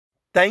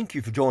Thank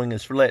you for joining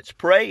us for Let's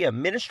Pray, a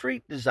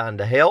ministry designed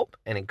to help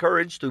and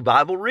encourage through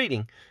Bible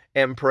reading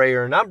and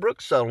prayer. And I'm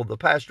Brooks Suttle, the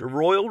pastor of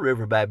Royal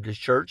River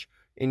Baptist Church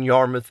in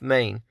Yarmouth,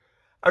 Maine.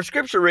 Our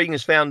scripture reading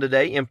is found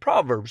today in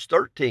Proverbs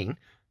 13,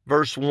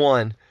 verse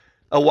 1.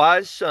 A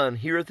wise son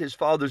heareth his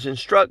father's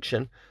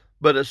instruction,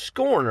 but a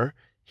scorner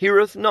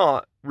heareth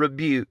not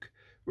rebuke.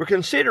 We're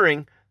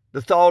considering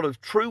the thought of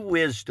true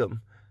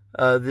wisdom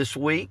this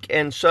week.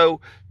 And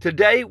so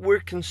today we're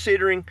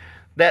considering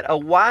that a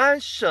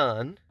wise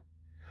son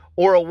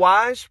or a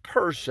wise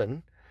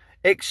person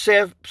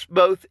accepts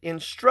both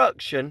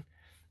instruction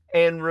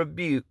and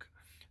rebuke.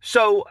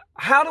 So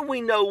how do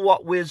we know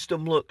what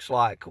wisdom looks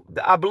like?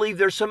 I believe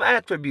there's some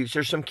attributes,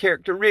 there's some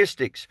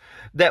characteristics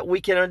that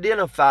we can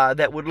identify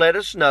that would let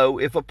us know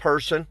if a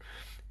person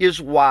is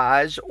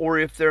wise or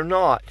if they're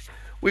not.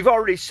 We've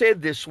already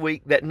said this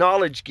week that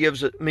knowledge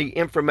gives me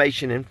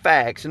information and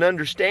facts, and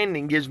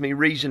understanding gives me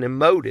reason and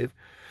motive.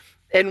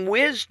 And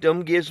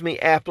wisdom gives me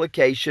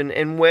application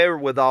and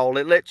wherewithal.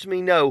 It lets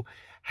me know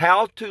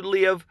how to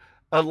live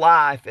a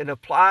life and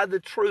apply the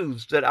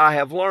truths that I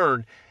have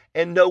learned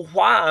and know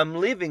why I'm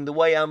living the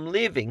way I'm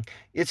living.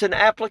 It's an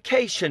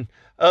application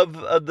of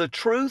the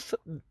truth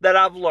that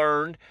I've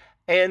learned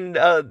and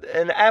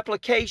an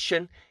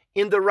application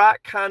in the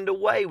right kind of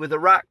way with the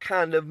right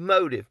kind of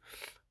motive.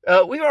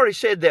 We've already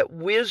said that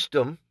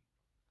wisdom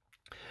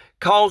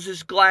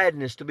causes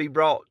gladness to be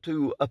brought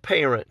to a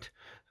parent.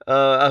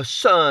 A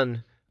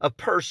son, a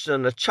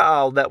person, a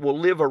child that will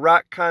live a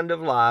right kind of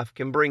life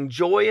can bring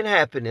joy and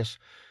happiness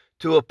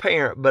to a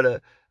parent,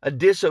 but a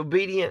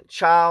disobedient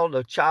child,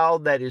 a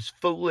child that is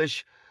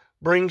foolish,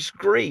 brings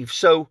grief.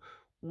 So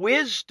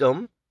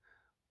wisdom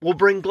will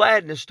bring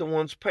gladness to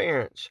one's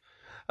parents.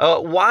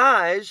 A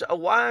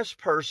wise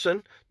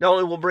person not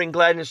only will bring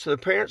gladness to the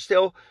parents,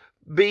 they'll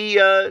be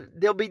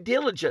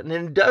diligent and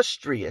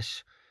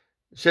industrious.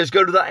 It says,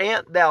 "Go to the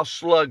ant, thou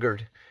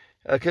sluggard.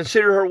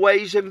 Consider her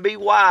ways and be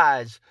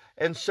wise."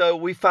 And so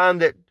we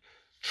find that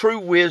true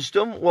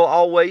wisdom will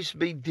always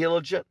be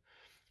diligent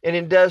and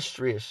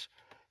industrious.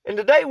 And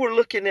today we're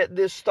looking at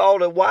this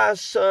thought: a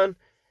wise son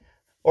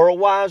or a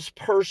wise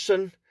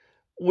person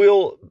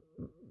will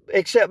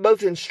accept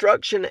both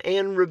instruction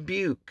and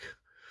rebuke.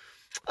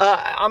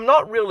 I'm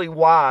not really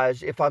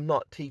wise if I'm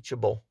not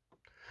teachable.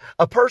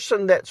 A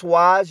person that's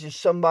wise is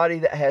somebody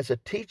that has a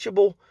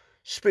teachable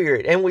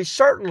spirit. And we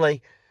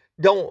certainly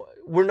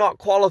we're not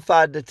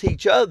qualified to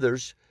teach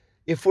others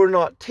if we're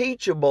not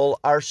teachable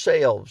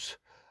ourselves.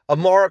 A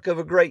mark of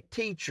a great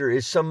teacher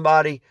is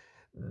somebody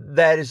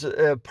that is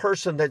a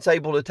person that's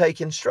able to take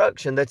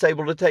instruction, that's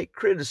able to take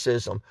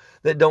criticism,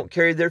 that don't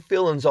carry their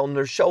feelings on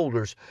their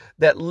shoulders,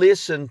 that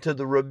listen to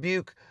the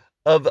rebuke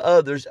of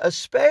others,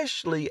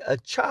 especially a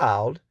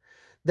child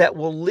that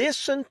will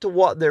listen to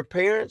what their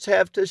parents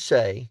have to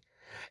say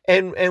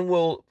and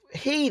will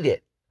heed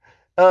it.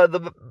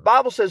 The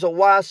Bible says a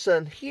wise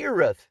son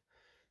heareth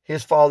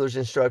his father's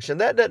instruction.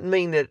 That doesn't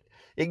mean that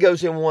it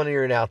goes in one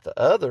ear and out the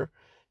other.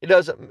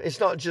 It's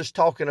not just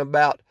talking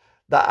about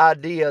the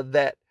idea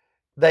that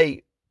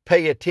they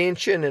pay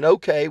attention and,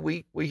 okay,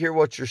 we hear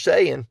what you're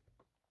saying.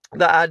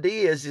 The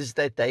idea is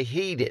that they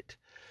heed it.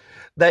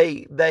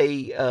 They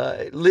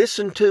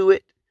listen to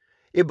it.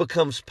 It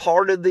becomes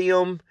part of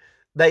them.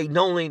 They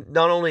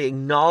not only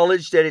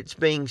acknowledge that it's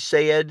being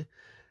said,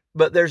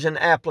 but there's an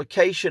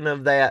application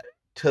of that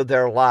to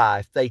their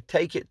life. They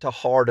take it to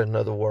heart, in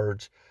other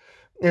words.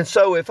 And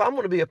so if I'm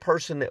going to be a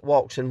person that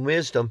walks in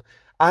wisdom,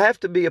 I have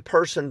to be a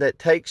person that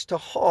takes to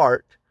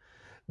heart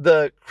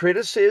the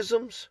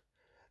criticisms,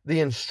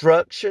 the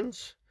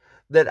instructions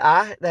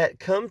that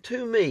come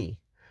to me,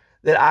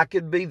 that I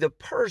could be the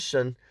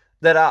person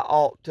that I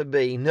ought to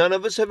be. None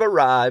of us have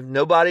arrived.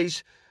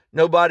 Nobody's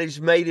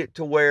made it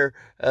to where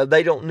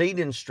they don't need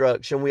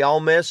instruction. We all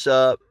mess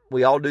up.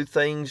 We all do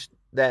things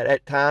that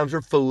at times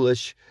are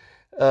foolish.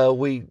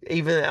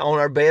 Even on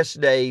our best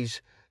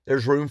days,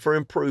 there's room for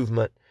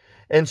improvement.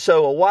 And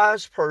so a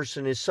wise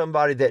person is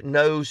somebody that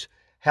knows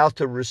how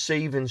to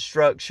receive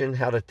instruction,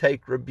 how to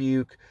take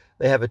rebuke.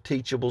 They have a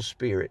teachable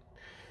spirit.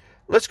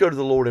 Let's go to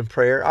the Lord in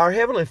prayer. Our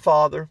Heavenly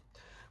Father,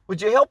 would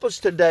you help us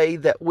today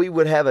that we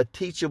would have a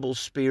teachable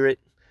spirit?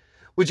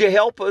 Would you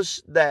help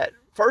us that,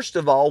 first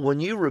of all, when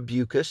you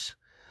rebuke us,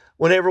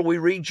 whenever we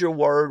read your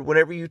word,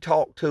 whenever you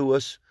talk to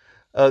us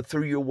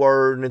through your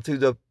word and through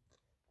the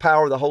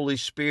power of the Holy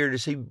Spirit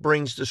as he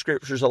brings the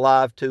scriptures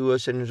alive to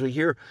us, and as we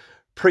hear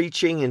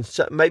preaching, and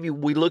maybe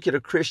we look at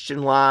a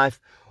Christian life,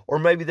 or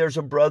maybe there's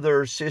a brother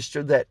or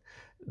sister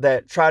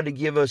that tried to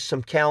give us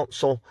some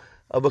counsel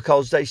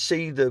because they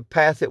see the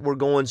path that we're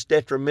going is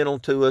detrimental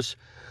to us.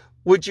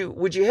 Would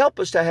you help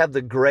us to have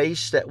the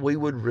grace that we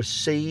would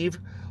receive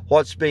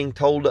what's being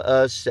told to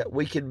us, that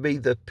we could be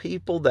the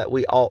people that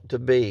we ought to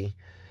be?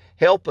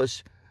 Help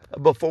us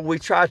before we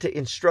try to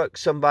instruct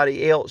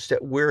somebody else,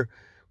 that we're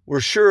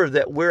sure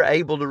that we're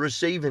able to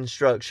receive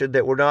instruction,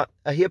 that we're not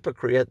a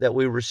hypocrite, that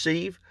we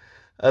receive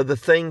the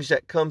things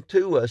that come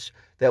to us,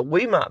 that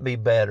we might be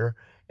better.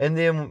 And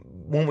then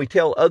when we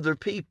tell other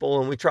people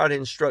and we try to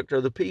instruct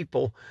other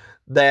people,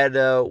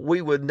 that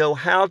we would know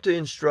how to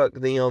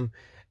instruct them,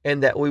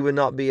 and that we would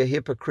not be a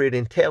hypocrite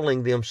in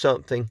telling them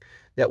something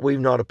that we've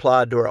not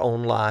applied to our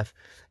own life.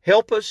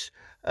 Help us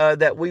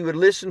that we would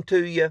listen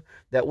to you,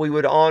 that we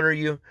would honor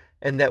you,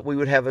 and that we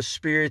would have a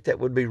spirit that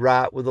would be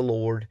right with the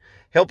Lord.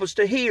 Help us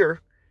to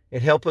hear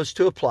and help us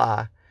to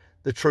apply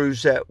the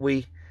truths that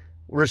we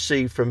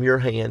receive from your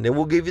hand. And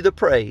we'll give you the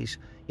praise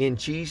in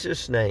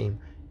Jesus' name.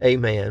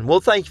 Amen.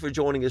 Well, thank you for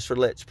joining us for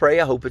Let's Pray.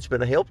 I hope it's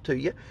been a help to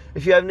you.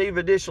 If you have need of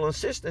additional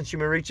assistance, you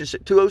may reach us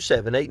at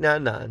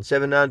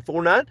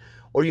 207-899-7949,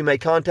 or you may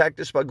contact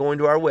us by going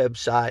to our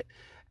website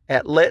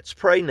at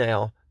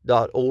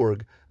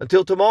letspraynow.org.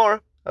 Until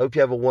tomorrow, I hope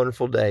you have a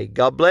wonderful day.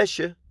 God bless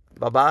you.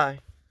 Bye-bye.